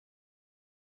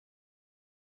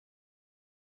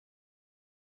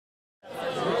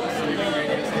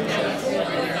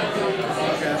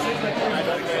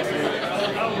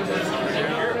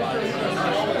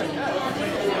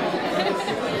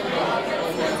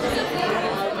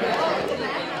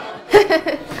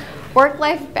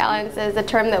Work-life balance is a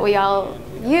term that we all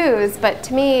use, but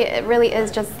to me it really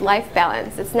is just life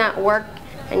balance. It's not work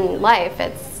and life,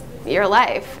 it's your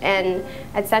life. And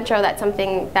at Centro, that's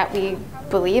something that we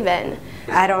believe in.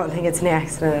 I don't think it's an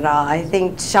accident at all. I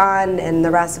think Sean and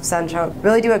the rest of Centro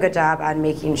really do a good job on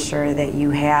making sure that you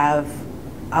have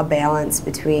a balance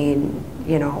between,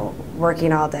 you know,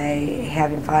 working all day,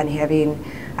 having fun, having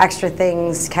extra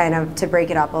things kind of to break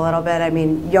it up a little bit. I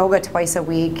mean, yoga twice a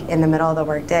week in the middle of the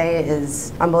workday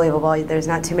is unbelievable. There's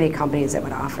not too many companies that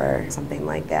would offer something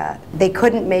like that. They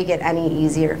couldn't make it any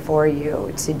easier for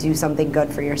you to do something good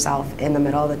for yourself in the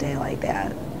middle of the day like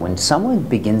that. When someone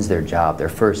begins their job, their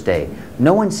first day,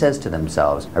 no one says to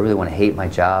themselves, I really want to hate my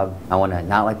job, I want to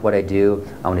not like what I do,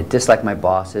 I want to dislike my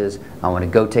bosses, I want to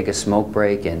go take a smoke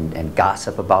break and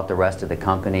gossip about the rest of the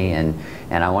company, and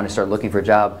I want to start looking for a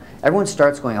job. Everyone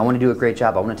starts going, I want to do a great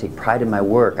job, I want to take pride in my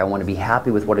work, I want to be happy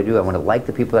with what I do, I want to like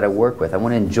the people that I work with, I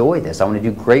want to enjoy this, I want to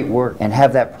do great work and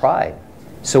have that pride.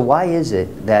 So why is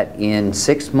it that in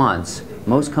 6 months,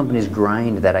 most companies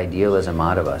grind that idealism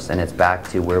out of us and it's back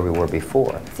to where we were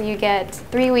before? So you get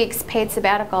 3 weeks paid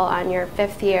sabbatical on your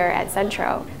 5th year at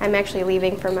Centro. I'm actually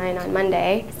leaving for mine on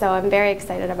Monday, so I'm very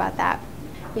excited about that.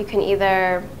 You can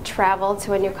either travel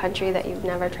to a new country that you've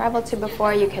never traveled to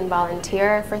before, you can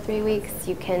volunteer for 3 weeks,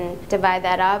 you can divide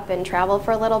that up and travel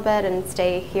for a little bit and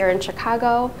stay here in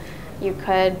Chicago. You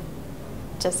could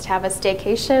just have a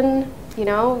staycation, you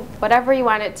know, whatever you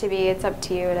want it to be, it's up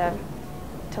to you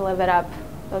to live it up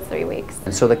those 3 weeks.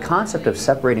 And so the concept of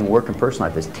separating work and personal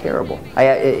life is terrible.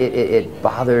 It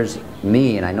bothers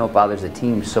me, and I know it bothers the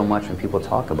team so much when people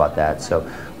talk about that. So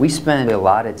we spend a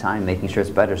lot of time making sure it's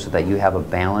better so that you have a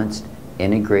balanced,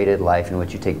 integrated life in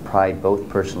which you take pride both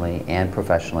personally and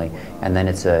professionally, and then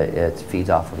it feeds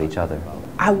off of each other.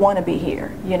 I want to be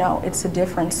here. You know, it's a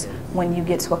difference when you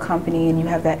get to a company and you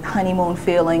have that honeymoon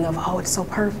feeling of, oh, it's so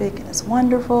perfect and it's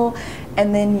wonderful,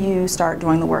 and then you start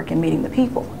doing the work and meeting the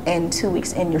people, and 2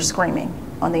 weeks in you're screaming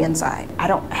on the inside. I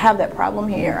don't have that problem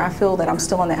here. I feel that I'm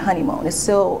still on that honeymoon. It's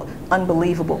still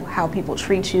unbelievable how people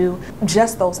treat you.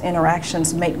 Just those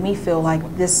interactions make me feel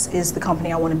like this is the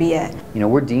company I want to be at. You know,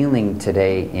 we're dealing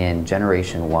today in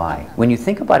Generation Y. When you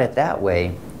think about it that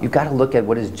way, you've got to look at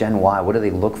what is Gen Y, what do they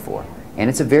look for? And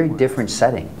it's a very different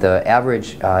setting. The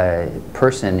average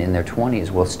person in their 20s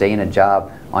will stay in a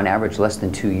job on average less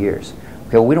than 2 years.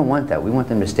 Okay, well, we don't want that. We want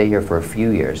them to stay here for a few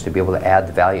years to be able to add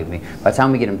the value of me. By the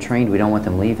time we get them trained, we don't want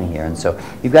them leaving here. And so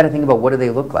you've got to think about what do they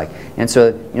look like. And so,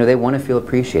 you know, they want to feel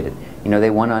appreciated. You know, they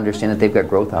want to understand that they've got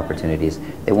growth opportunities.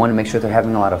 They want to make sure they're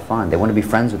having a lot of fun. They want to be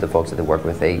friends with the folks that they work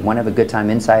with. They want to have a good time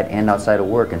inside and outside of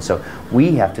work. And so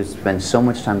we have to spend so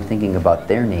much time thinking about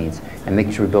their needs and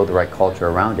making sure we build the right culture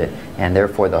around it. And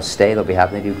therefore they'll stay, they'll be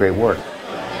happy, they do great work.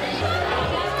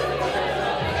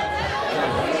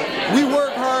 We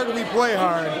work hard, we play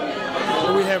hard,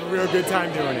 and we have a real good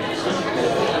time doing it.